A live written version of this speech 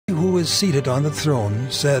who is seated on the throne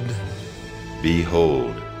said,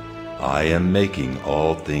 "Behold, I am making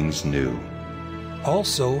all things new."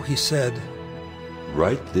 Also he said,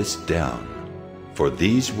 "Write this down, for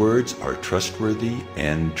these words are trustworthy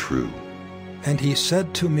and true." And he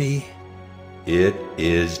said to me, It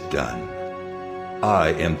is done. I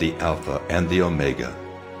am the Alpha and the Omega,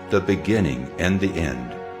 the beginning and the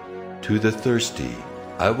end. To the thirsty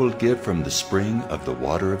I will give from the spring of the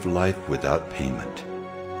water of life without payment.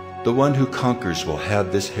 The one who conquers will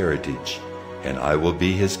have this heritage, and I will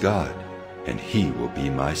be his God, and he will be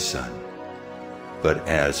my son. But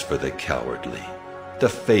as for the cowardly, the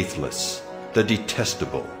faithless, the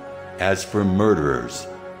detestable, as for murderers,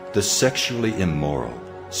 the sexually immoral,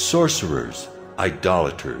 sorcerers,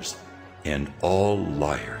 idolaters, and all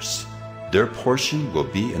liars, their portion will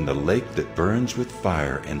be in the lake that burns with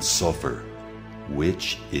fire and sulfur,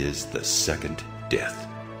 which is the second death.